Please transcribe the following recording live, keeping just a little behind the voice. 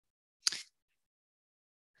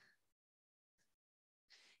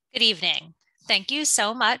Good evening. Thank you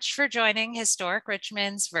so much for joining Historic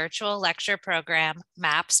Richmond's virtual lecture program,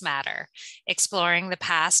 Maps Matter, exploring the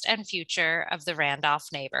past and future of the Randolph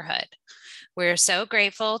neighborhood. We're so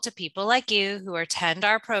grateful to people like you who attend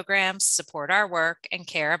our programs, support our work, and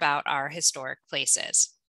care about our historic places.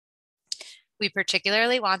 We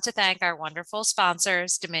particularly want to thank our wonderful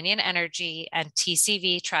sponsors, Dominion Energy and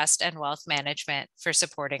TCV Trust and Wealth Management, for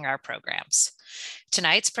supporting our programs.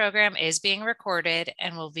 Tonight's program is being recorded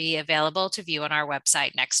and will be available to view on our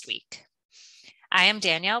website next week. I am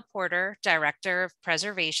Danielle Porter, Director of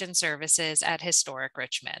Preservation Services at Historic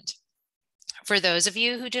Richmond. For those of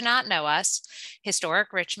you who do not know us,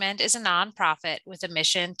 Historic Richmond is a nonprofit with a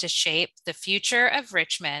mission to shape the future of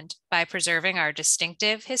Richmond by preserving our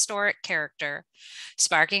distinctive historic character,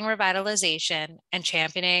 sparking revitalization, and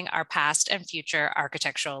championing our past and future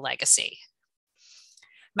architectural legacy.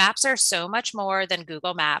 Maps are so much more than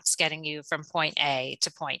Google Maps getting you from point A to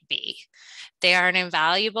point B. They are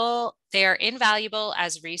invaluable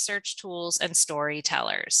as research tools and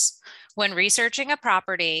storytellers. When researching a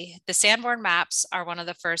property, the Sanborn maps are one of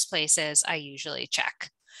the first places I usually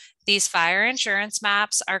check. These fire insurance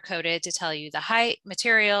maps are coded to tell you the height,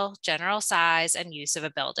 material, general size, and use of a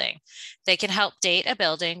building. They can help date a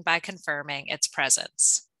building by confirming its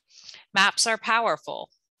presence. Maps are powerful.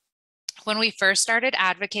 When we first started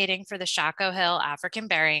advocating for the Shockoe Hill African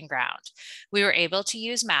Burying Ground, we were able to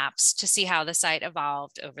use maps to see how the site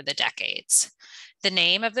evolved over the decades. The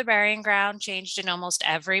name of the burying ground changed in almost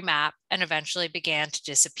every map and eventually began to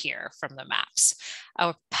disappear from the maps,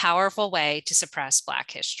 a powerful way to suppress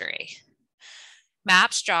Black history.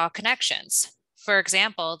 Maps draw connections. For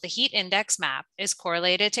example, the heat index map is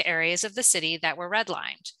correlated to areas of the city that were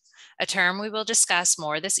redlined, a term we will discuss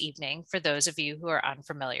more this evening for those of you who are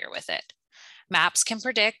unfamiliar with it. Maps can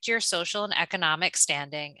predict your social and economic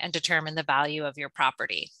standing and determine the value of your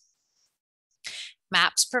property.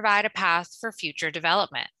 Maps provide a path for future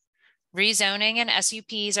development. Rezoning and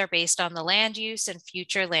SUPs are based on the land use and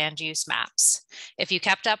future land use maps. If you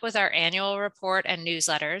kept up with our annual report and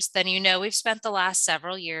newsletters, then you know we've spent the last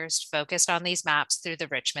several years focused on these maps through the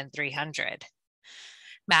Richmond 300.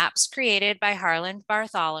 Maps created by Harlan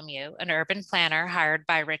Bartholomew, an urban planner hired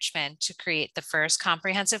by Richmond to create the first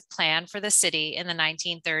comprehensive plan for the city in the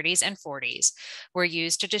 1930s and 40s, were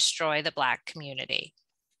used to destroy the Black community.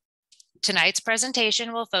 Tonight's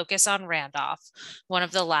presentation will focus on Randolph, one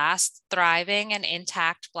of the last thriving and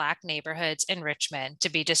intact Black neighborhoods in Richmond to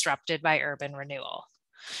be disrupted by urban renewal.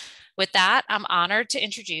 With that, I'm honored to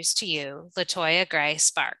introduce to you LaToya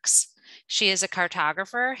Gray-Sparks. She is a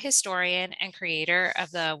cartographer, historian, and creator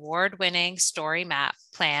of the award-winning story map,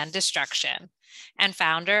 Plan Destruction, and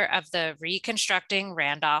founder of the Reconstructing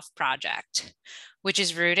Randolph Project, which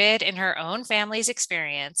is rooted in her own family's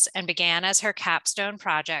experience and began as her capstone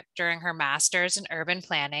project during her master's in urban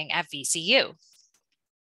planning at VCU.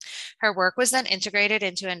 Her work was then integrated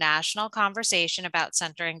into a national conversation about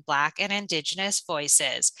centering Black and Indigenous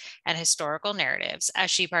voices and historical narratives as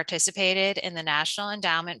she participated in the National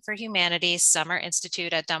Endowment for Humanities Summer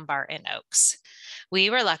Institute at Dumbarton Oaks. We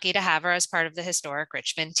were lucky to have her as part of the Historic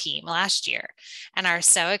Richmond team last year and are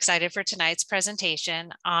so excited for tonight's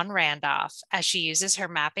presentation on Randolph as she uses her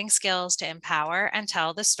mapping skills to empower and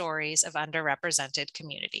tell the stories of underrepresented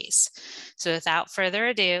communities. So without further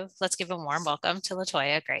ado, let's give a warm welcome to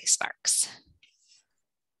LaToya Gray-Sparks.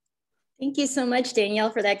 Thank you so much, Danielle,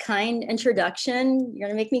 for that kind introduction. You're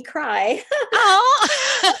gonna make me cry. Oh,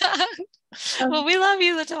 well, we love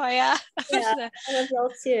you, LaToya. Yeah, I love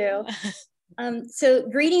y'all too. So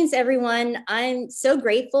greetings, everyone. I'm so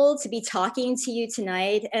grateful to be talking to you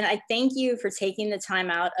tonight, and I thank you for taking the time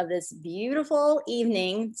out of this beautiful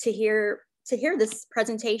evening to hear this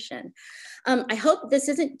presentation. I hope this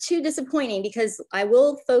isn't too disappointing because I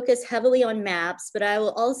will focus heavily on maps, but I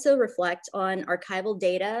will also reflect on archival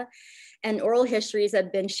data and oral histories that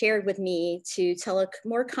have been shared with me to tell a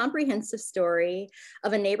more comprehensive story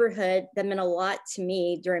of a neighborhood that meant a lot to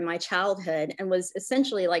me during my childhood and was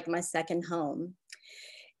essentially like my second home.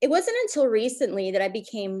 It wasn't until recently that I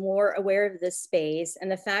became more aware of this space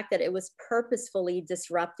and the fact that it was purposefully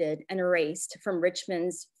disrupted and erased from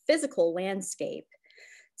Richmond's physical landscape.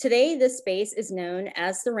 Today, this space is known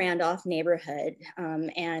as the Randolph neighborhood,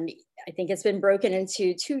 and I think it's been broken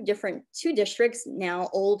into two districts now,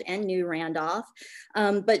 Old and New Randolph.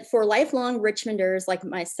 But for lifelong Richmonders like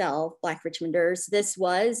myself, Black Richmonders, this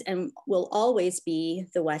was and will always be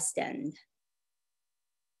the West End.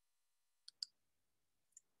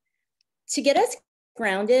 To get us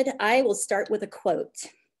grounded, I will start with a quote.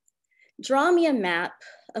 "Draw me a map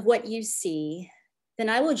of what you see, then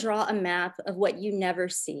I will draw a map of what you never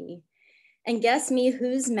see. And guess me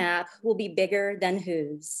whose map will be bigger than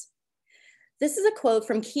whose. This is a quote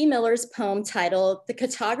from Key Miller's poem titled, "The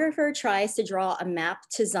Cartographer Tries to Draw a Map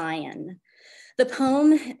to Zion." The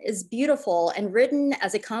poem is beautiful and written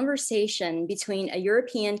as a conversation between a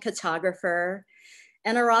European cartographer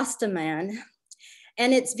and a Rastaman.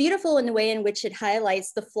 And it's beautiful in the way in which it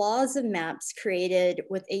highlights the flaws of maps created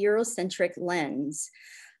with a Eurocentric lens.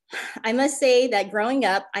 I must say that growing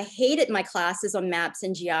up, I hated my classes on maps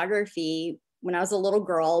and geography when I was a little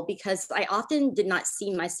girl because I often did not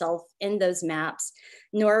see myself in those maps,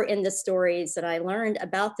 nor in the stories that I learned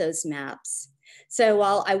about those maps. So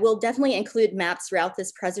while I will definitely include maps throughout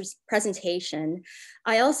this presentation,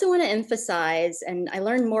 I also want to emphasize, and I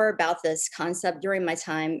learned more about this concept during my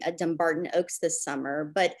time at Dumbarton Oaks this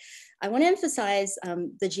summer, but I want to emphasize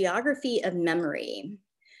the geography of memory.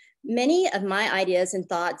 Many of my ideas and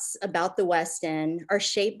thoughts about the West End are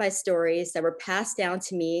shaped by stories that were passed down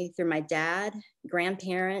to me through my dad,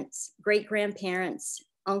 grandparents, great-grandparents,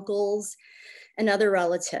 uncles, and other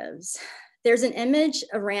relatives. There's an image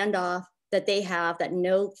of Randolph that they have that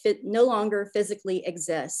no longer physically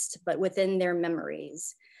exists, but within their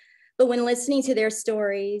memories. But when listening to their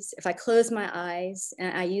stories, if I close my eyes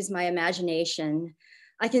and I use my imagination,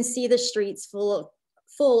 I can see the streets full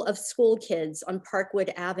of school kids on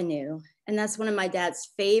Parkwood Avenue. And that's one of my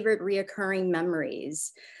dad's favorite reoccurring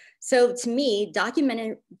memories. So to me,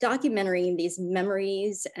 documenting these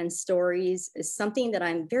memories and stories is something that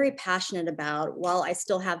I'm very passionate about while I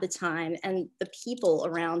still have the time and the people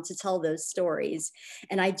around to tell those stories.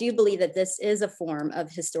 And I do believe that this is a form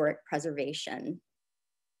of historic preservation.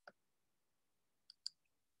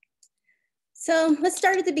 So let's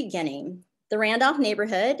start at the beginning. The Randolph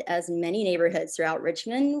neighborhood, as many neighborhoods throughout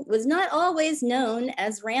Richmond, was not always known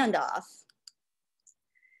as Randolph.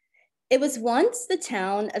 It was once the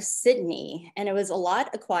town of Sydney, and it was a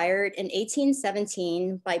lot acquired in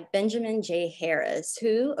 1817 by Benjamin J. Harris,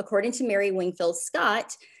 who, according to Mary Wingfield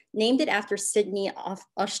Scott, named it after Sydney,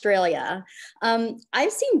 Australia.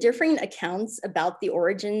 I've seen differing accounts about the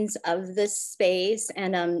origins of this space,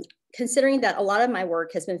 and considering that a lot of my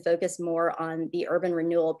work has been focused more on the urban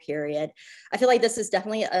renewal period, I feel like this is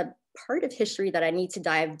definitely a part of history that I need to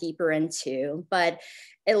dive deeper into, but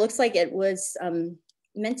it looks like it was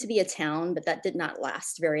meant to be a town, but that did not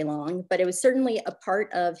last very long, but it was certainly a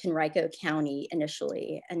part of Henrico County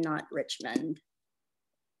initially and not Richmond.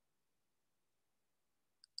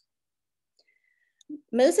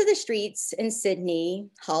 Most of the streets in Sydney,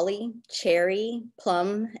 Holly, Cherry,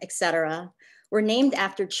 Plum, etc., were named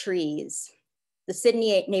after trees. The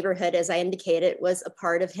Sydney neighborhood, as I indicated, was a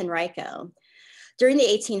part of Henrico. During the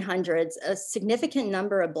 1800s, a significant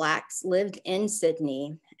number of Blacks lived in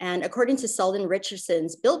Sydney. And according to Selden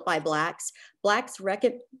Richardson's Built by Blacks, Black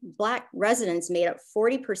residents made up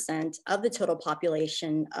 40% of the total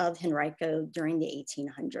population of Henrico during the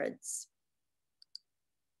 1800s.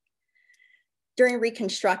 During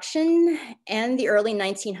Reconstruction and the early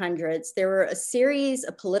 1900s, there were a series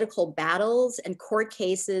of political battles and court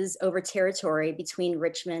cases over territory between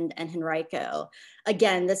Richmond and Henrico.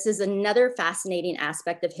 Again, this is another fascinating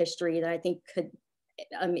aspect of history that I think could,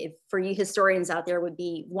 for you historians out there, would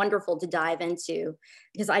be wonderful to dive into,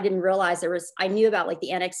 because I didn't realize I knew about like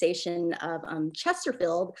the annexation of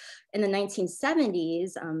Chesterfield in the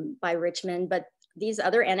 1970s by Richmond, but these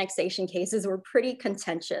other annexation cases were pretty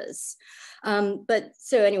contentious. But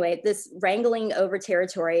so anyway, this wrangling over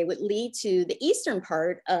territory would lead to the eastern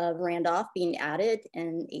part of Randolph being added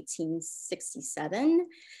in 1867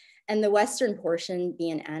 and the western portion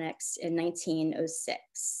being annexed in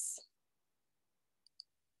 1906.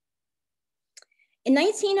 In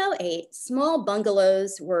 1908, small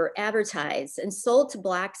bungalows were advertised and sold to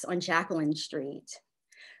Blacks on Jacqueline Street.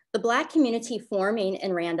 The Black community forming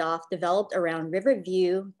in Randolph developed around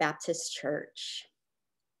Riverview Baptist Church.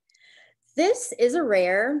 This is a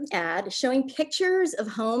rare ad showing pictures of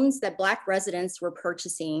homes that Black residents were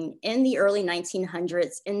purchasing in the early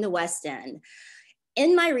 1900s in the West End.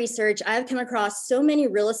 In my research, I've come across so many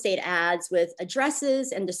real estate ads with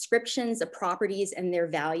addresses and descriptions of properties and their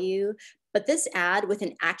value, but this ad with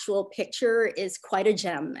an actual picture is quite a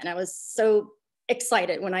gem, and I was so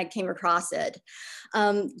excited when I came across it.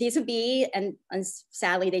 These would be, and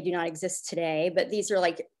sadly they do not exist today, but these are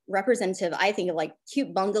like representative, I think, of like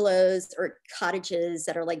cute bungalows or cottages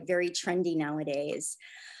that are like very trendy nowadays.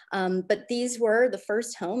 But these were the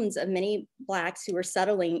first homes of many Blacks who were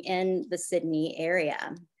settling in the Sydney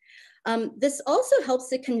area. This also helps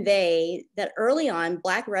to convey that early on,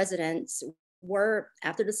 Black residents were,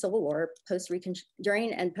 after the Civil War,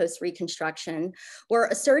 during and post-Reconstruction, were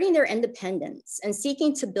asserting their independence and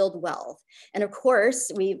seeking to build wealth. And of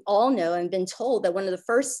course, we all know and been told that one of the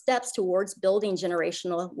first steps towards building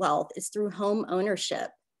generational wealth is through home ownership.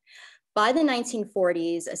 By the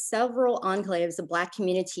 1940s, several enclaves of Black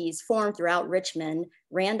communities formed throughout Richmond.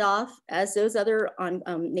 Randolph, as those other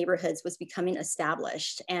neighborhoods, was becoming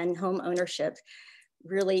established, and home ownership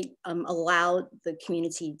really allowed the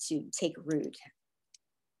community to take root.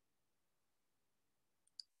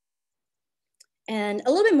 And a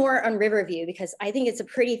little bit more on Riverview, because I think it's a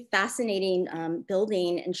pretty fascinating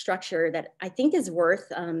building and structure that I think is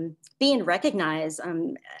worth being recognized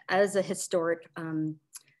as a historic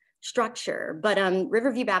structure. But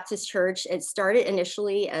Riverview Baptist Church, it started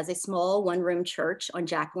initially as a small one-room church on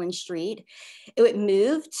Jacqueline Street. It would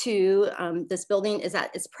move to, this building is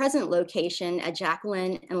at its present location at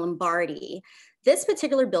Jacqueline and Lombardy. This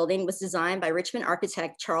particular building was designed by Richmond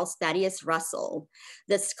architect Charles Thaddeus Russell.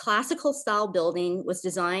 This classical style building was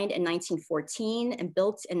designed in 1914 and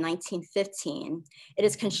built in 1915. It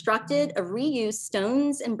is constructed of reused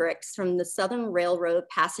stones and bricks from the Southern Railroad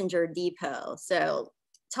passenger depot. So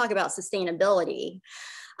talk about sustainability.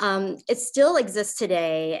 It still exists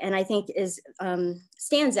today, and I think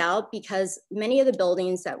stands out because many of the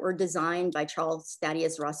buildings that were designed by Charles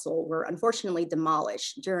Thaddeus Russell were unfortunately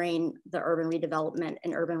demolished during the urban redevelopment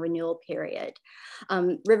and urban renewal period.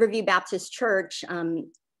 Riverview Baptist Church,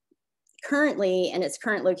 currently in its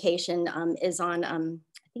current location, is on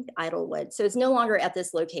I think Idlewood. So it's no longer at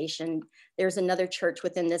this location. There's another church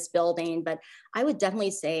within this building, but I would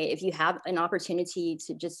definitely say if you have an opportunity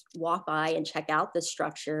to just walk by and check out the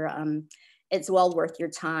structure, it's well worth your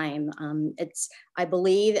time. I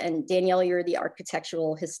believe, and Danielle, you're the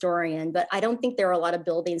architectural historian, but I don't think there are a lot of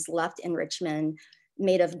buildings left in Richmond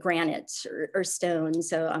made of granite or stone.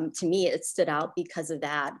 So to me, it stood out because of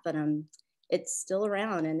that. But it's still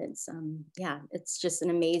around, and it's, yeah, it's just an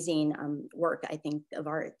amazing work, I think, of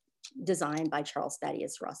art designed by Charles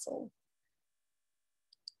Thaddeus Russell.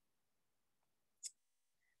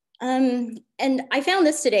 And I found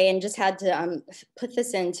this today and just had to put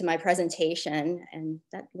this into my presentation, and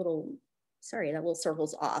that little, sorry, that little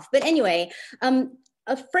circle's off. But anyway,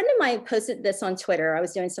 a friend of mine posted this on Twitter. I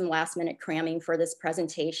was doing some last minute cramming for this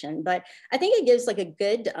presentation, but I think it gives like a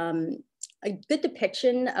good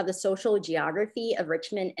depiction of the social geography of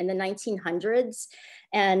Richmond in the 1900s.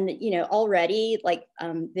 And, you know, already like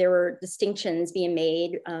there were distinctions being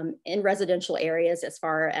made in residential areas as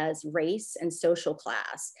far as race and social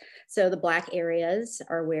class. So the Black areas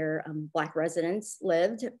are where Black residents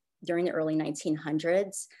lived during the early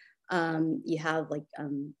 1900s. You have like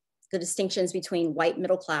the distinctions between white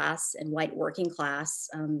middle class and white working class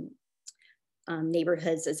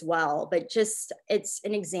neighborhoods as well. But just, it's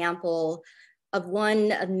an example of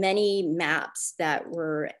one of many maps that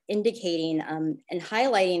were indicating and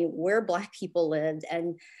highlighting where Black people lived.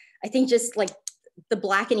 And I think just like the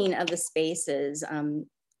blackening of the spaces,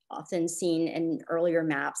 often seen in earlier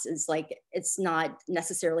maps, is like, it's not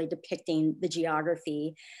necessarily depicting the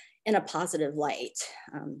geography in a positive light.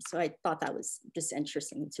 So I thought that was just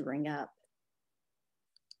interesting to bring up.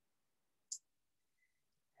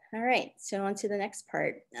 All right, so on to the next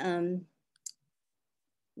part.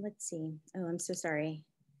 Let's see, oh, I'm so sorry.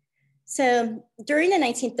 So during the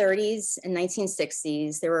 1930s and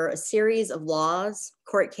 1960s, there were a series of laws,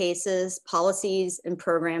 court cases, policies, and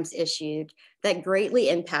programs issued that greatly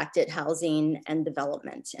impacted housing and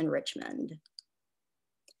development in Richmond.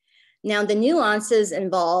 Now, the nuances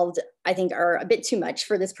involved, I think, are a bit too much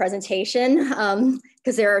for this presentation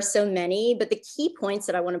because there are so many, but the key points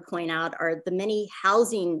that I want to point out are the many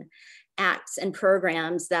housing acts and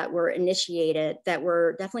programs that were initiated that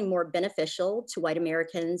were definitely more beneficial to white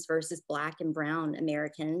Americans versus Black and brown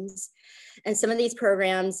Americans. And some of these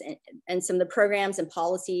programs and some of the programs and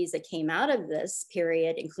policies that came out of this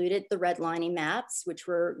period included the redlining maps, which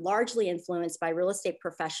were largely influenced by real estate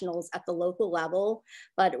professionals at the local level,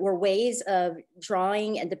 but were ways of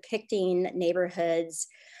drawing and depicting neighborhoods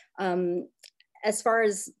as far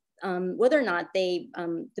as whether or not they,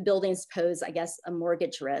 the buildings pose, I guess, a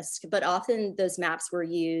mortgage risk, but often those maps were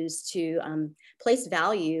used to place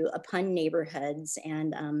value upon neighborhoods,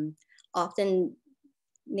 and often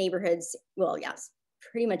neighborhoods, well, yes,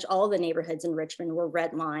 pretty much all the neighborhoods in Richmond were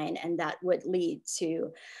redlined, and that would lead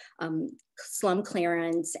to slum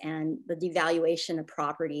clearance and the devaluation of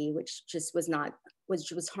property, which just was not,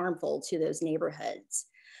 which was harmful to those neighborhoods.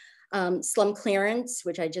 Slum clearance,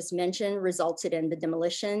 which I just mentioned, resulted in the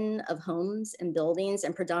demolition of homes and buildings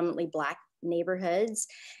in predominantly Black neighborhoods.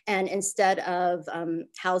 And instead of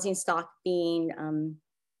housing stock being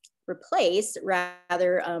replaced,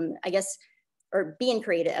 rather, I guess, or being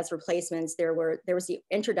created as replacements, there was the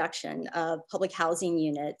introduction of public housing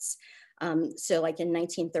units. So like in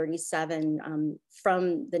 1937,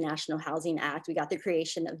 from the National Housing Act, we got the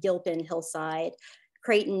creation of Gilpin, Hillside,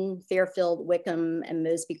 Creighton, Fairfield, Wickham, and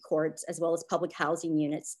Mosby courts, as well as public housing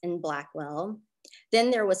units in Blackwell. Then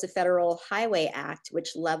there was the Federal Highway Act,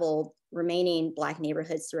 which leveled remaining Black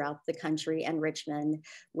neighborhoods throughout the country and Richmond,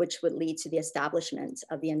 which would lead to the establishment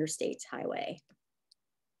of the Interstate Highway.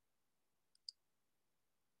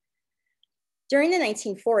 During the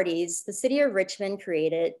 1940s, the city of Richmond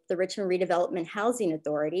created the Richmond Redevelopment Housing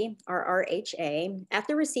Authority, RRHA,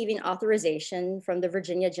 after receiving authorization from the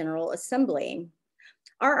Virginia General Assembly.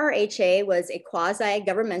 RRHA was a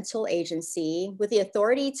quasi-governmental agency with the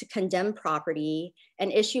authority to condemn property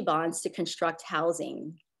and issue bonds to construct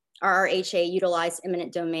housing. RRHA utilized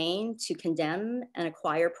eminent domain to condemn and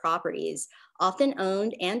acquire properties, often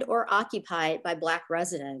owned and or occupied by Black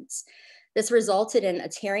residents. This resulted in a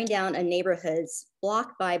tearing down of neighborhoods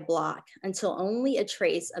block by block until only a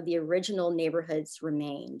trace of the original neighborhoods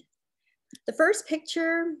remained. The first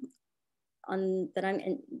picture that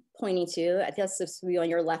I'm pointing to, I guess this will be on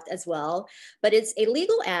your left as well, but it's a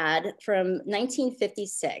legal ad from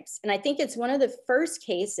 1956. And I think it's one of the first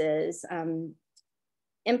cases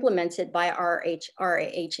implemented by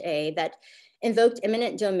RRHA that invoked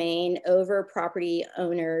eminent domain over property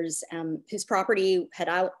owners whose property had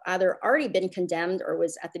either already been condemned or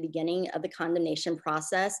was at the beginning of the condemnation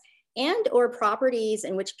process, and or properties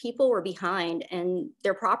in which people were behind in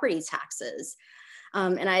their property taxes.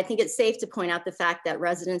 And I think it's safe to point out the fact that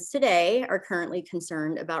residents today are currently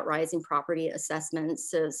concerned about rising property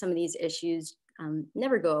assessments. So some of these issues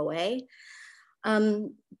never go away.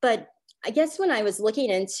 But I guess when I was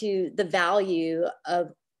looking into the value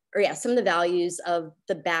of, some of the values of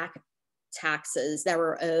the back taxes that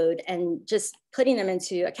were owed and just putting them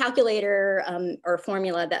into a calculator or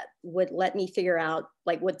formula that would let me figure out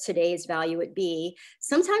like what today's value would be,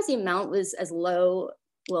 sometimes the amount was as low,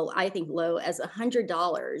 well, I think low as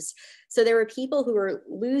 $100. So there were people who were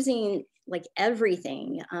losing like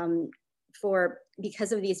everything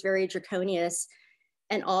because of these very draconian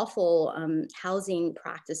and awful housing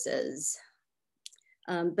practices.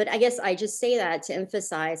 But I guess I just say that to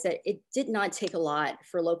emphasize that it did not take a lot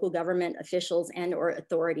for local government officials and or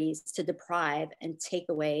authorities to deprive and take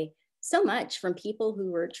away so much from people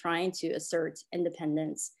who were trying to assert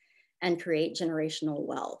independence and create generational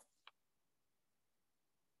wealth.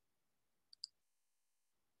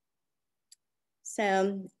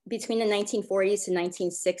 So between the 1940s to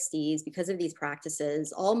 1960s, because of these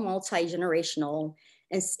practices, all multi-generational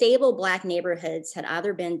and stable Black neighborhoods had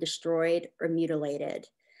either been destroyed or mutilated.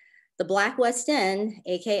 The Black West End,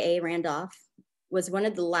 AKA Randolph, was one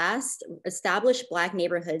of the last established Black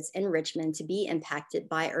neighborhoods in Richmond to be impacted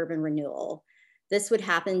by urban renewal. This would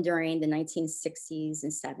happen during the 1960s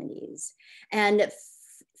and 70s. And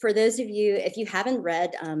for those of you, if you haven't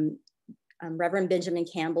read Reverend Benjamin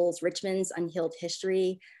Campbell's Richmond's Unhealed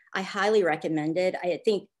History, I highly recommend it. I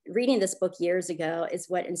think reading this book years ago is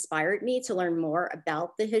what inspired me to learn more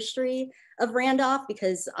about the history of Randolph,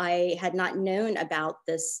 because I had not known about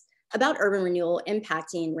urban renewal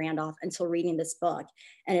impacting Randolph until reading this book.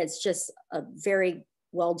 And it's just a very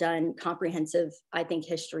well done, comprehensive, I think,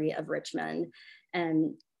 history of Richmond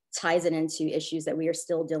and ties it into issues that we are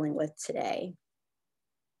still dealing with today.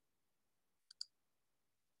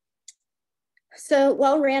 So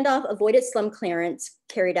while Randolph avoided slum clearance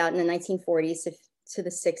carried out in the 1940s to the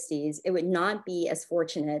 60s, it would not be as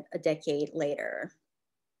fortunate a decade later.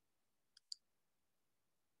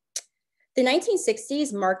 The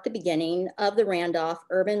 1960s marked the beginning of the Randolph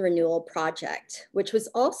Urban Renewal Project, which was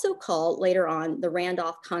also called later on the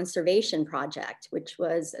Randolph Conservation Project, which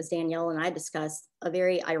was, as Danielle and I discussed, a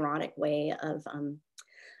very ironic way of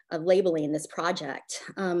labeling this project.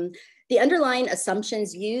 The underlying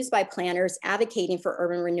assumptions used by planners advocating for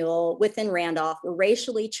urban renewal within Randolph were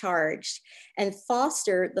racially charged and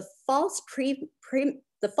fostered the false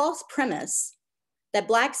premise that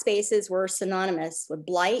Black spaces were synonymous with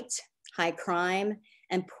blight, high crime,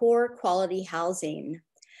 and poor quality housing.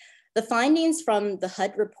 The findings from the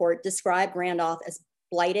HUD report described Randolph as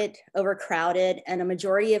blighted, overcrowded, and a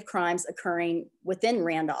majority of crimes occurring within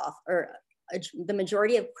Randolph, or the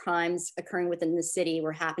majority of crimes occurring within the city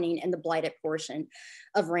were happening in the blighted portion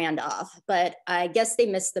of Randolph. But I guess they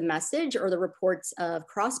missed the message or the reports of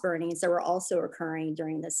cross burnings that were also occurring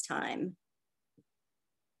during this time.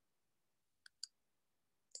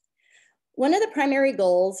 One of the primary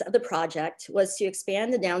goals of the project was to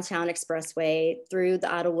expand the downtown expressway through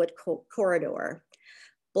the Idlewood corridor.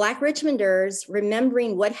 Black Richmonders,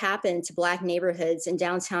 remembering what happened to Black neighborhoods in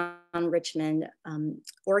downtown Richmond,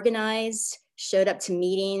 organized, showed up to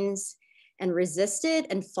meetings, and resisted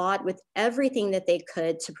and fought with everything that they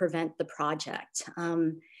could to prevent the project.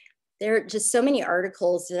 There are just so many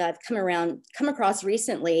articles that I've come across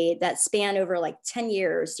recently that span over like 10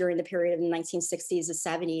 years during the period of the 1960s to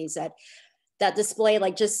 70s that display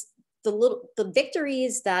like just the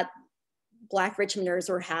victories that Black Richmonders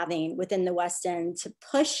were having within the West End to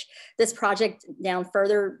push this project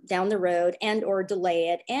further down the road and or delay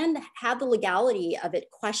it and have the legality of it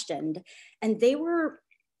questioned. And they were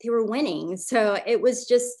winning. So it was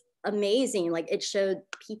just amazing. Like it showed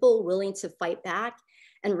people willing to fight back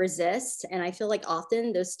and resist. And I feel like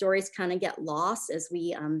often those stories kind of get lost as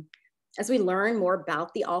we learn more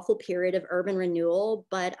about the awful period of urban renewal.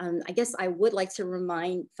 But I guess I would like to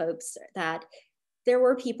remind folks that there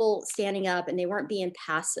were people standing up and they weren't being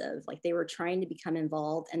passive, like they were trying to become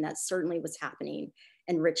involved. And that certainly was happening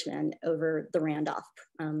in Richmond over the Randolph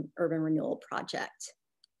Urban Renewal Project.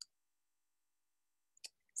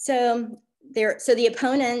 So the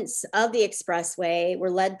opponents of the expressway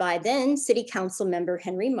were led by then City Council member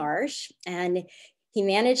Henry Marsh, and he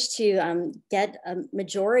managed to get a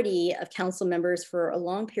majority of council members for a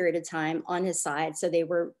long period of time on his side. So they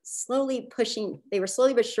were slowly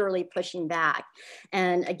but surely pushing back.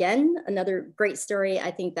 And again, another great story, I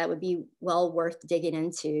think that would be well worth digging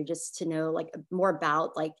into, just to know like more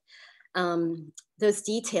about like those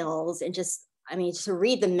details, and just to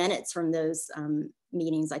read the minutes from those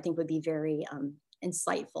meetings, I think would be very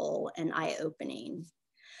insightful and eye-opening.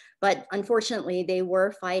 But unfortunately, they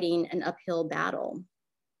were fighting an uphill battle.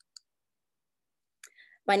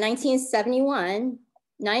 By 1971,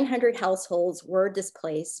 900 households were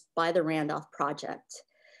displaced by the Randolph Project.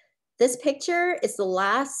 This picture is the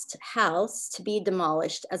last house to be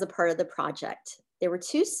demolished as a part of the project. There were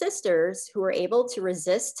two sisters who were able to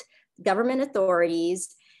resist government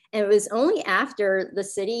authorities, and it was only after the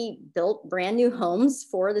city built brand new homes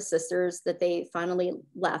for the sisters that they finally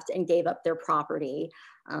left and gave up their property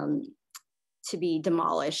to be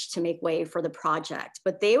demolished to make way for the project.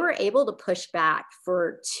 But they were able to push back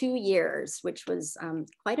for 2 years, which was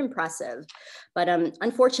quite impressive. But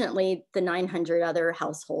unfortunately, the 900 other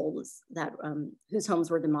households that whose homes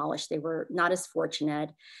were demolished, they were not as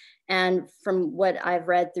fortunate. And from what I've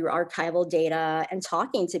read through archival data and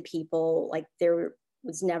talking to people, like there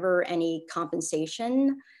was never any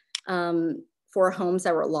compensation for homes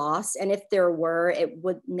that were lost. And if there were, it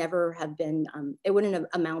would never have been, it wouldn't have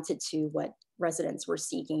amounted to what residents were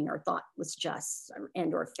seeking or thought was just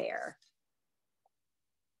and or fair.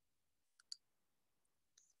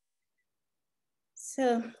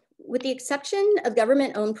 So with the exception of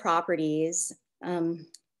government-owned properties, I'm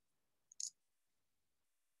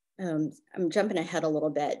jumping ahead a little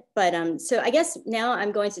bit, but so I guess now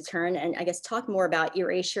I'm going to turn and I guess talk more about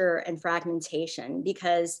erasure and fragmentation,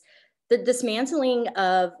 because the dismantling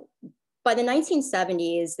of, by the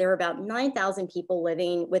 1970s, there were about 9,000 people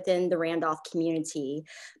living within the Randolph community.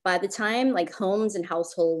 By the time like homes and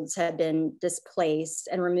households had been displaced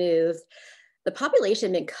and removed, the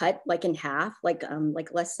population had been cut like in half, like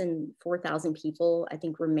less than 4,000 people, I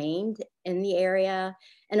think, remained in the area.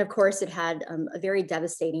 And of course, it had a very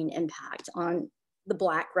devastating impact on the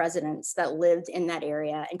Black residents that lived in that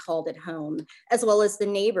area and called it home, as well as the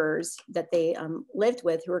neighbors that they lived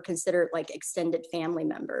with, who were considered like extended family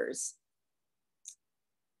members.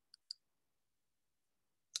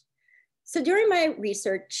 So during my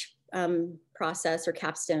research process or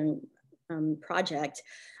capstone project,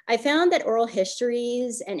 I found that oral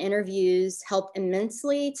histories and interviews helped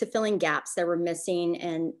immensely to fill in gaps that were missing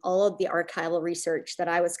in all of the archival research that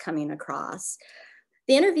I was coming across.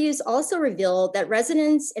 The interviews also revealed that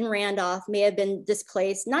residents in Randolph may have been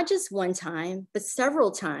displaced not just one time, but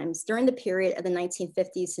several times during the period of the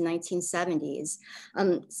 1950s to 1970s.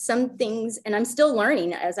 Some things, and I'm still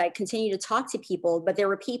learning as I continue to talk to people, but there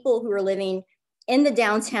were people who were living in the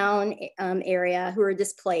downtown area who were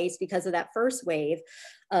displaced because of that first wave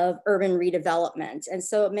of urban redevelopment. And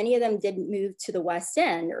so many of them did move to the West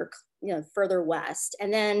End or further west.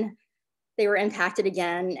 And then they were impacted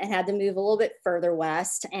again and had to move a little bit further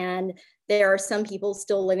west. And there are some people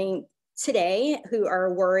still living today who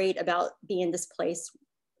are worried about being displaced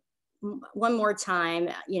one more time,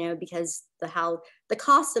 because the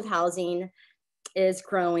cost of housing is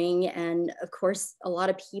growing. And of course, a lot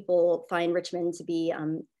of people find Richmond to be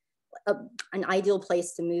an ideal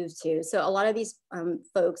place to move to. So a lot of these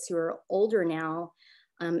folks who are older now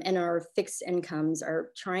and are fixed incomes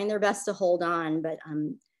are trying their best to hold on, but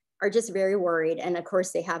are just very worried. And of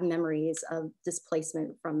course they have memories of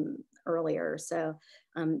displacement from earlier. So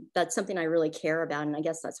that's something I really care about. And I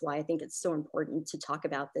guess that's why I think it's so important to talk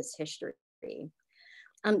about this history.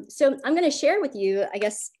 So I'm going to share with you, I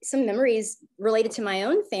guess, some memories related to my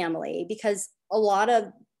own family, because a lot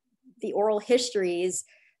of the oral histories,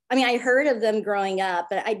 I mean, I heard of them growing up,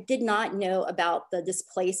 but I did not know about the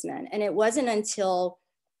displacement. And it wasn't until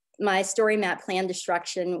my story map plan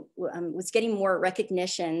destruction was getting more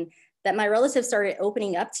recognition that my relatives started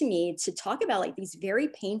opening up to me to talk about like these very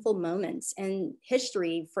painful moments in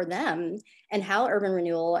history for them and how urban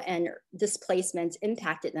renewal and displacement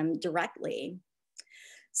impacted them directly.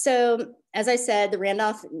 So as I said, the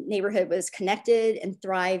Randolph neighborhood was connected and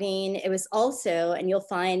thriving. It was also, and you'll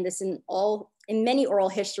find this in many oral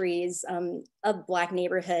histories of Black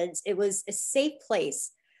neighborhoods, it was a safe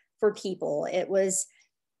place for people. It was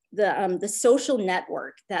the social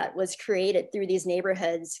network that was created through these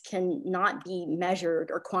neighborhoods cannot be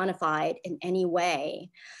measured or quantified in any way.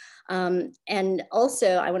 And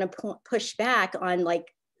also I want to push back on like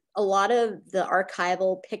a lot of the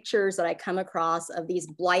archival pictures that I come across of these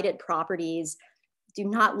blighted properties do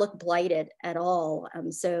not look blighted at all.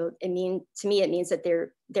 So to me, it means that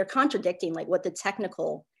they're contradicting like what the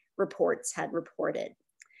technical reports had reported.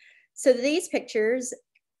 So these pictures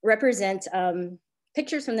represent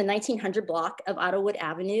pictures from the 1900 block of Idlewood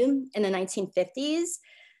Avenue in the 1950s.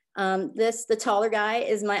 The taller guy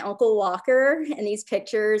is my Uncle Walker in these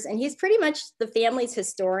pictures, and he's pretty much the family's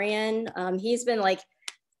historian. He's been like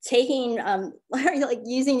taking, like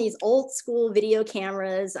using these old school video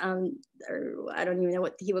cameras, or I don't even know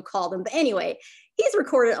what he would call them, but anyway, he's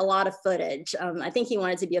recorded a lot of footage. I think he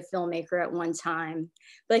wanted to be a filmmaker at one time,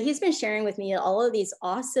 but he's been sharing with me all of these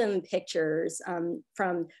awesome pictures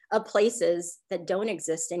from places that don't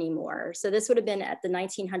exist anymore. So this would have been at the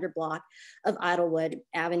 1900 block of Idlewood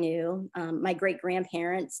Avenue. My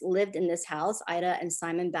great-grandparents lived in this house, Ida and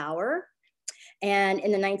Simon Bauer. And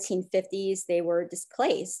in the 1950s, they were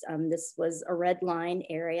displaced. This was a red line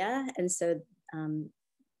area. And so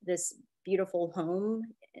this beautiful home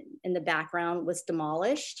in the background was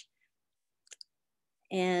demolished.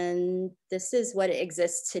 And this is what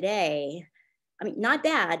exists today. I mean, not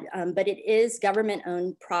bad, but it is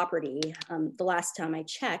government-owned property the last time I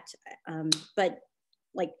checked. But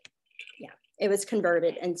like, yeah, it was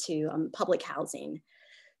converted into public housing.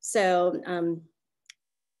 So,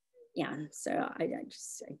 yeah, so I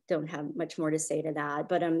don't have much more to say to that.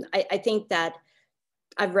 But I think that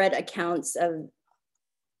I've read accounts of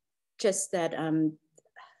just that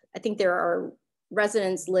I think there are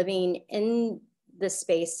residents living in this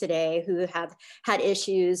space today who have had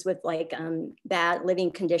issues with like bad living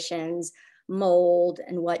conditions, mold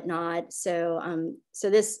and whatnot. So so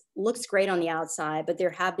this looks great on the outside, but there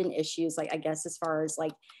have been issues, like I guess as far as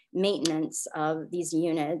like maintenance of these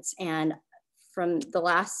units. And from the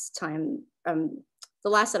last time, the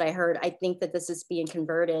last that I heard, I think that this is being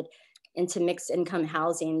converted into mixed income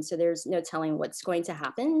housing. So there's no telling what's going to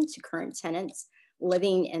happen to current tenants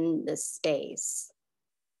living in this space.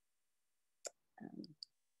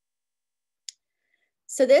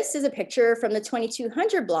 So this is a picture from the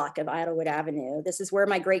 2200 block of Idlewood Avenue. This is where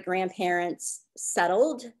my great-grandparents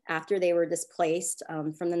settled after they were displaced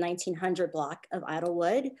from the 1900 block of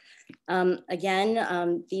Idlewood.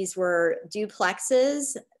 Again, these were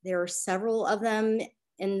duplexes. There were several of them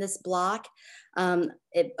in this block.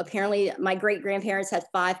 Apparently, my great-grandparents had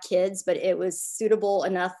 5 kids, but it was suitable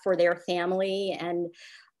enough for their family. And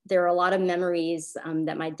there are a lot of memories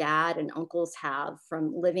that my dad and uncles have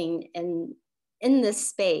from living in this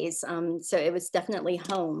space. So it was definitely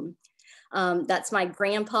home. That's my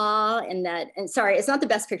grandpa and sorry, it's not the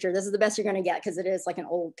best picture. This is the best you're gonna get because it is like an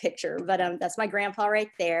old picture, but that's my grandpa right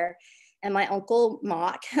there. And my uncle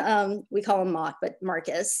Mock, we call him Mock, but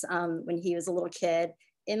Marcus, when he was a little kid.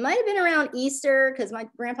 It might've been around Easter because my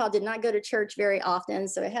grandpa did not go to church very often.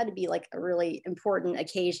 So it had to be like a really important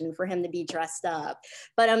occasion for him to be dressed up.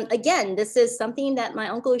 But again, this is something that my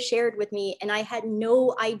uncle shared with me and I had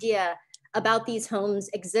no idea about these homes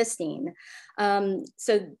existing.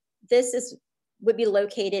 So this would be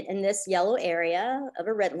located in this yellow area of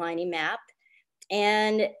a redlining map.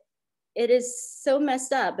 And it is so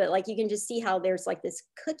messed up, but like you can just see how there's like this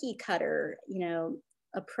cookie cutter,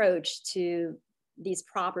 approach to these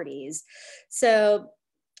properties. So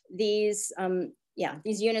these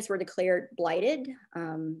units were declared blighted.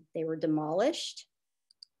 They were demolished.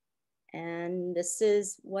 And this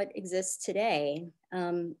is what exists today.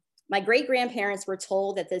 My great-grandparents were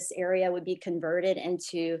told that this area would be converted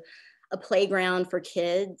into a playground for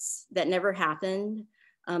kids. That never happened.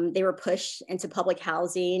 They were pushed into public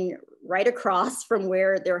housing right across from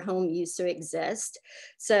where their home used to exist.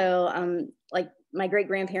 So like my great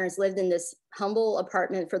grandparents lived in this humble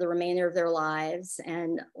apartment for the remainder of their lives.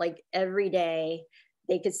 And like every day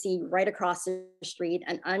they could see right across the street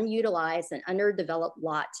an unutilized and underdeveloped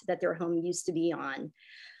lot that their home used to be on.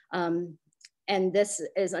 And this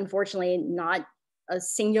is unfortunately not a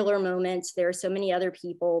singular moment. There are so many other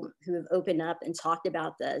people who have opened up and talked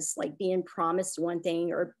about this, like being promised one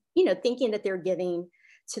thing or, you know, thinking that they're giving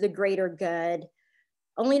to the greater good,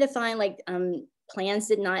 only to find like plans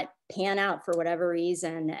did not pan out for whatever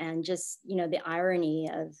reason. And just, you know, the irony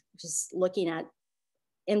of just looking at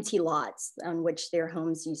empty lots on which their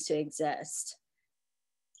homes used to exist.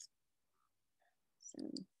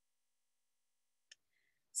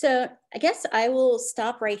 So I guess I will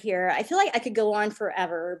stop right here. I feel like I could go on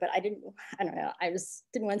forever, but I don't know. I just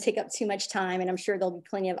didn't want to take up too much time, and I'm sure there'll be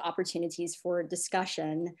plenty of opportunities for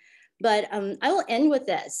discussion. But I will end with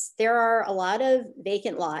this. There are a lot of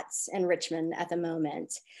vacant lots in Richmond at the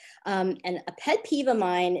moment. And a pet peeve of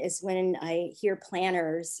mine is when I hear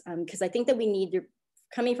planners, because I think that we need to,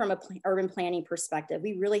 coming from an urban planning perspective,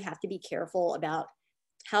 we really have to be careful about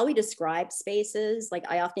how we describe spaces. Like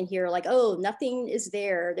I often hear like, oh, nothing is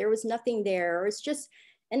there. There was nothing there. Or it's just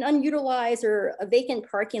an unutilized or a vacant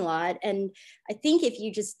parking lot. And I think if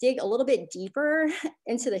you just dig a little bit deeper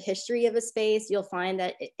into the history of a space, you'll find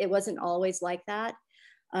that it wasn't always like that.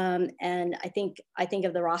 And I think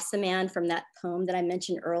of the Rasta man from that poem that I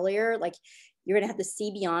mentioned earlier. Like you're gonna have to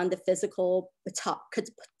see beyond the physical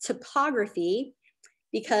topography,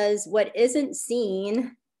 because what isn't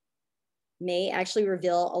seen may actually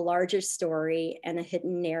reveal a larger story and a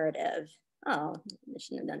hidden narrative. Oh, I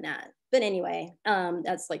shouldn't have done that. But anyway,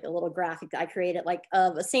 that's like a little graphic that I created, like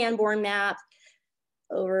of a Sanborn map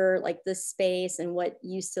over like this space and what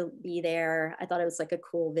used to be there. I thought it was like a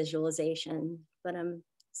cool visualization. But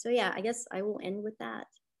so yeah, I guess I will end with that.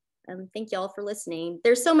 Thank y'all for listening.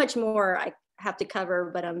 There's so much more I have to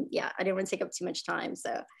cover, but yeah, I didn't want to take up too much time.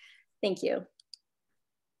 So thank you.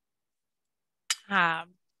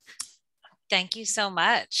 Thank you so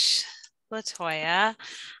much, LaToya.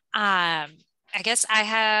 I guess I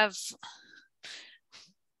have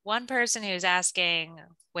one person who's asking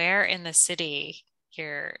where in the city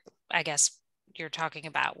I guess you're talking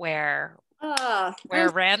about where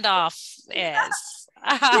Randolph is.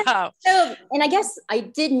 So, and I guess I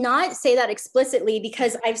did not say that explicitly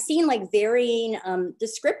because I've seen like varying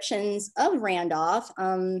descriptions of Randolph.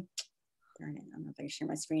 Darn it, I don't know if I can share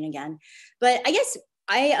my screen again, but I guess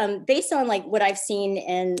based on like what I've seen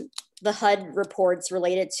in the HUD reports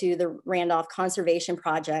related to the Randolph Conservation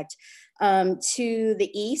Project, to the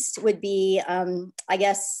east would be, I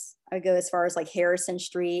guess I would go as far as like Harrison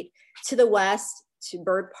Street, to the west to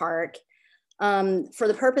Bird Park. For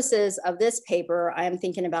the purposes of this paper, I am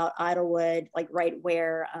thinking about Idlewood, like right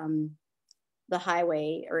where the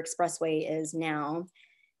highway or expressway is now.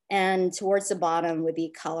 And towards the bottom would be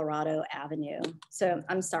Colorado Avenue. So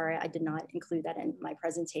I'm sorry, I did not include that in my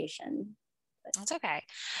presentation. That's okay.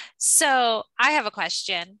 So I have a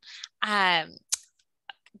question.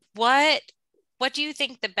 What do you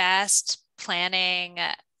think the best planning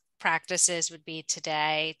practices would be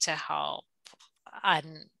today to help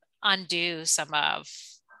undo some of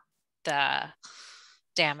the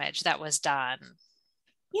damage that was done?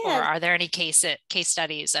 Yeah. Or are there any case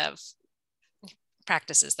studies of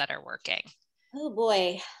practices that are working? Oh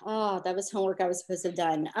boy. Oh, that was homework I was supposed to have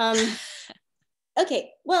done.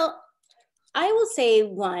 Okay, well, I will say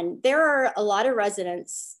one, there are a lot of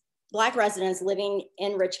residents, Black residents living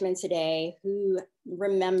in Richmond today who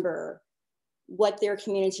remember what their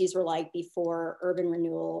communities were like before urban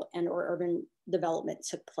renewal and or urban development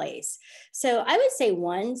took place. So I would say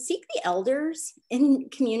one, seek the elders in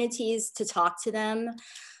communities to talk to them.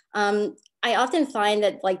 I often find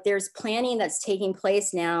that like there's planning that's taking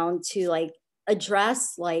place now to like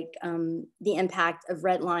address like the impact of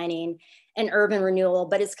redlining and urban renewal,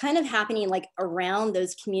 but it's kind of happening like around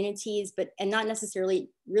those communities, and not necessarily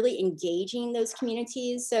really engaging those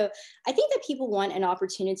communities. So I think that people want an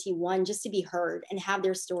opportunity, one, just to be heard and have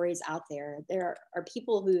their stories out there. There are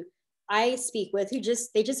people who I speak with who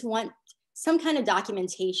they just want some kind of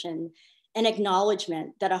documentation and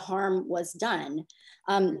acknowledgement that a harm was done.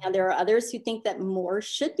 Now there are others who think that more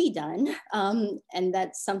should be done and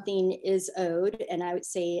that something is owed. And I would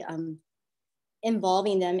say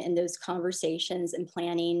involving them in those conversations and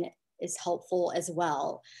planning is helpful as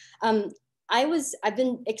well. I've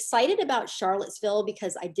been excited about Charlottesville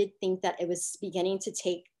because I did think that it was beginning to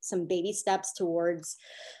take some baby steps towards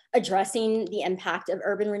addressing the impact of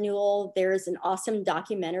urban renewal. There's an awesome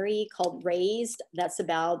documentary called Raised that's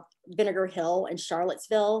about Vinegar Hill and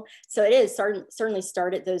Charlottesville. So it is certainly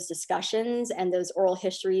started those discussions, and those oral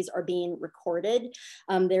histories are being recorded.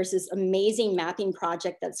 There's this amazing mapping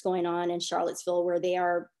project that's going on in Charlottesville where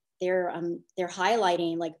they're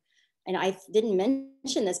highlighting, like, and I didn't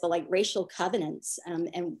mention this, but like racial covenants,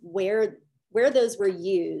 and where those were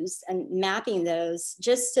used, and mapping those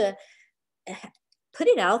just to put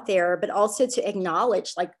it out there, but also to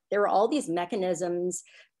acknowledge, like, there were all these mechanisms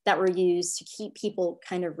that were used to keep people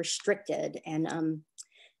kind of restricted and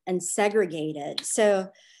segregated. So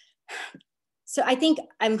I think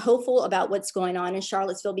I'm hopeful about what's going on in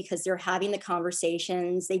Charlottesville because they're having the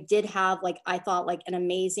conversations. They did have, like, I thought, like, an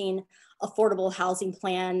amazing affordable housing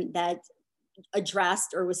plan that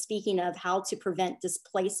addressed or was speaking of how to prevent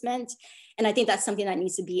displacement. And I think that's something that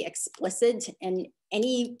needs to be explicit in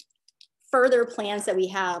any further plans that we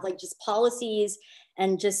have, like just policies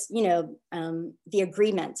and just, the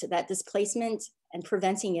agreement that displacement and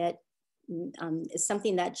preventing it is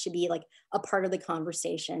something that should be like a part of the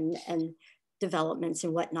conversation and developments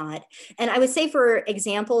and whatnot. And I would say, for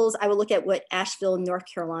examples, I would look at what Asheville, North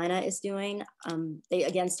Carolina is doing. They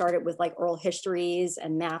again started with like oral histories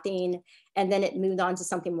and mapping, and then it moved on to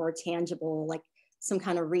something more tangible, like some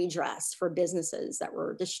kind of redress for businesses that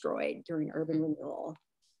were destroyed during urban renewal.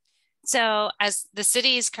 So as the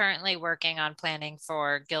city is currently working on planning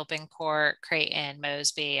for Gilpincourt, Creighton,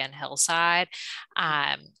 Mosby, and Hillside,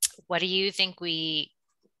 what do you think we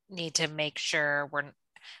need to make sure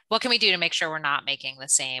what can we do to make sure we're not making the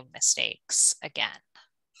same mistakes again?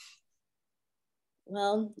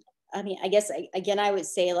 Well, I mean, I guess, again, I would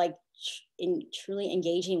say, like, in truly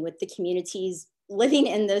engaging with the communities living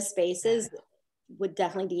in those spaces would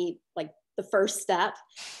definitely be like the first step.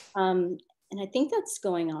 And I think that's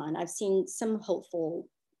going on. I've seen some hopeful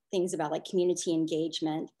things about like community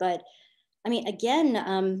engagement, but I mean,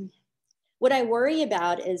 again, what I worry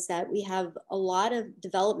about is that we have a lot of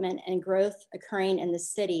development and growth occurring in the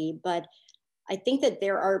city, but I think that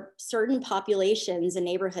there are certain populations and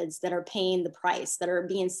neighborhoods that are paying the price, that are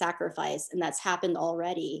being sacrificed, and that's happened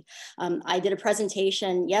already. I did a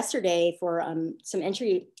presentation yesterday for some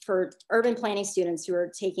entry for urban planning students who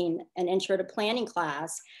are taking an intro to planning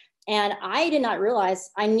class. And I did not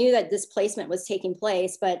realize, I knew that displacement was taking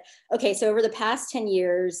place, but okay, so over the past 10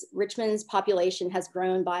 years, Richmond's population has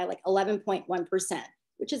grown by like 11.1%,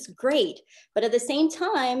 which is great. But at the same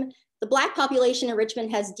time, the Black population in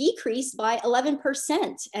Richmond has decreased by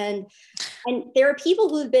 11%. And there are people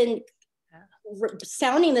who've been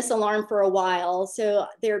sounding this alarm for a while. So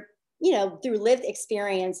they're, through lived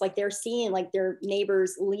experience, like they're seeing like their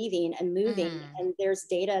neighbors leaving and moving. And there's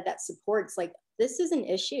data that supports like, this is an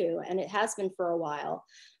issue, and it has been for a while.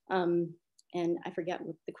 And I forget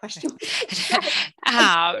what the question was.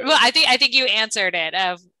 Well, I think you answered it,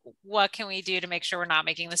 of what can we do to make sure we're not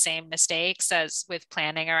making the same mistakes as with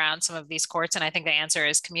planning around some of these courts. And I think the answer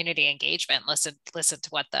is community engagement. Listen to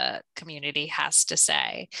what the community has to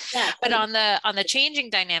say. Yeah. But on the changing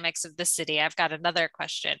dynamics of the city, I've got another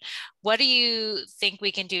question. What do you think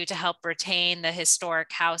we can do to help retain the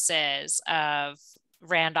historic houses of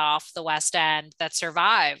Randolph, the West End, that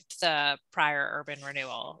survived the prior urban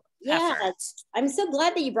renewal efforts? I'm so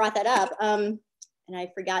glad that you brought that up. And I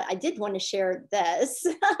forgot, I did want to share this.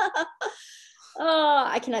 Oh,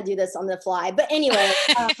 I cannot do this on the fly. But anyway,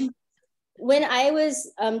 when I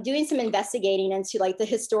was doing some investigating into like the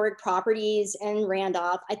historic properties in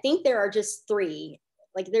Randolph, I think there are just 3.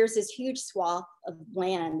 Like there's this huge swath of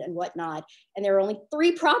land and whatnot, and there are only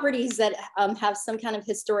 3 properties that have some kind of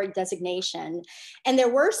historic designation. And there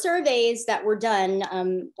were surveys that were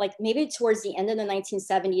done like maybe towards the end of the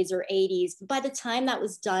 1970s or 80s. By the time that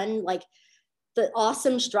was done, like the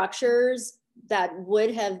awesome structures that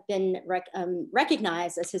would have been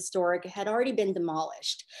recognized as historic had already been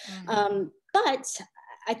demolished. But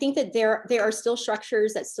I think that there are still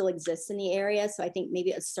structures that still exist in the area. So I think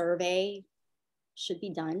maybe a survey should be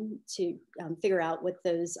done to figure out what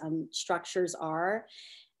those structures are.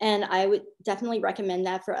 And I would definitely recommend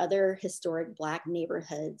that for other historic Black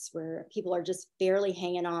neighborhoods where people are just barely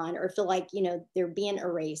hanging on or feel like, they're being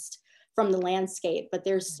erased from the landscape, but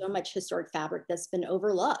there's so much historic fabric that's been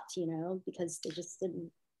overlooked, because they just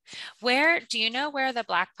didn't. Do you know where the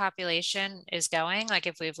Black population is going? Like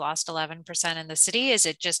if we've lost 11% in the city, is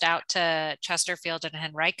it just out to Chesterfield and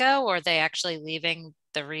Henrico, or are they actually leaving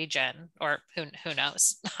the region, or who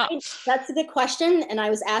knows? That's a good question. And I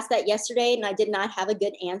was asked that yesterday and I did not have a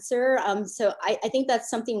good answer. So I think that's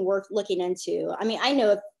something worth looking into. I mean, I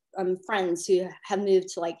know of friends who have moved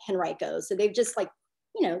to like Henrico. So they've just like,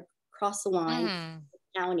 crossed the line.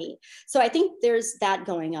 county. So I think there's that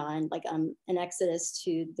going on, like an exodus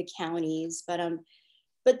to the counties.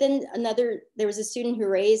 But then there was a student who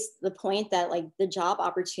raised the point that like the job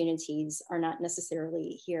opportunities are not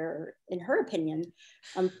necessarily here, in her opinion,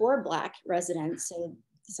 for Black residents. So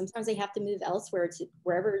sometimes they have to move elsewhere to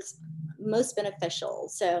wherever's most beneficial.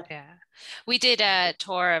 So yeah, we did a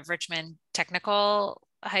tour of Richmond Technical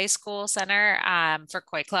High School Center for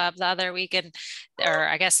Koi Club the other weekend, or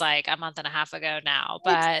I guess like a month and a half ago now,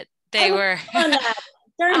 but they were on that.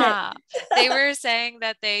 Darn it. they were saying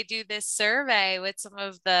that they do this survey with some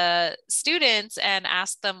of the students and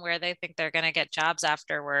ask them where they think they're going to get jobs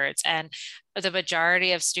afterwards. And the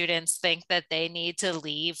majority of students think that they need to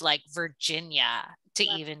leave like Virginia to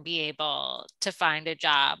even be able to find a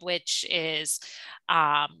job, which is,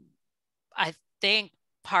 I think,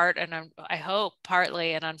 I hope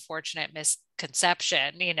partly an unfortunate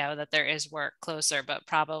misconception, that there is work closer, but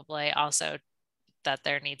probably also that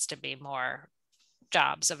there needs to be more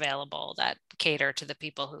jobs available that cater to the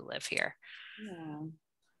people who live here.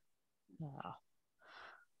 Yeah. Oh.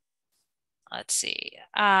 Let's see.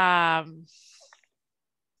 I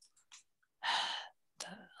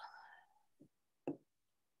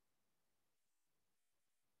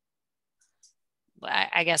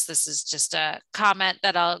guess this is just a comment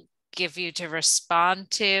that I'll give you to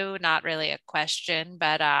respond to, not really a question,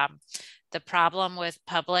 but the problem with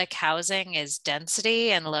public housing is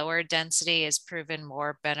density, and lower density is proven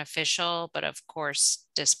more beneficial, but of course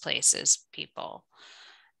displaces people.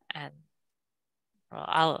 And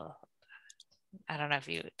well, I don't know if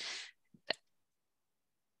you, I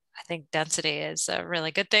think density is a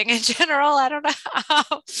really good thing in general. I don't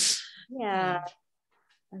know. Yeah.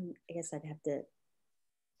 I guess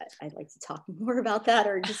I'd like to talk more about that,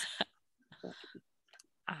 or just.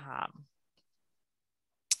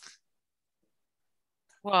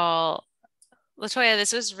 Well, LaToya,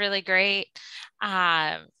 this was really great.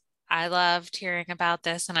 I loved hearing about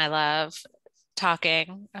this, and I love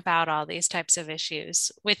talking about all these types of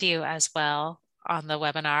issues with you as well on the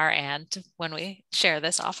webinar and when we share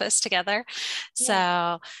this office together.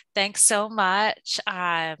 Yeah. So thanks so much.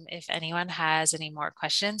 If anyone has any more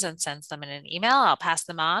questions and sends them in an email, I'll pass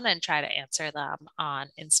them on and try to answer them on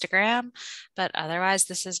Instagram. But otherwise,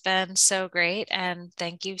 this has been so great. And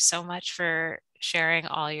thank you so much for sharing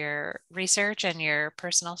all your research and your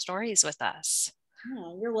personal stories with us.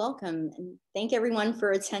 Yeah, you're welcome. And thank everyone for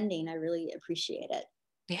attending. I really appreciate it.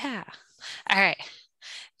 Yeah. All right.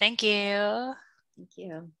 Thank you. Thank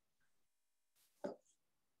you.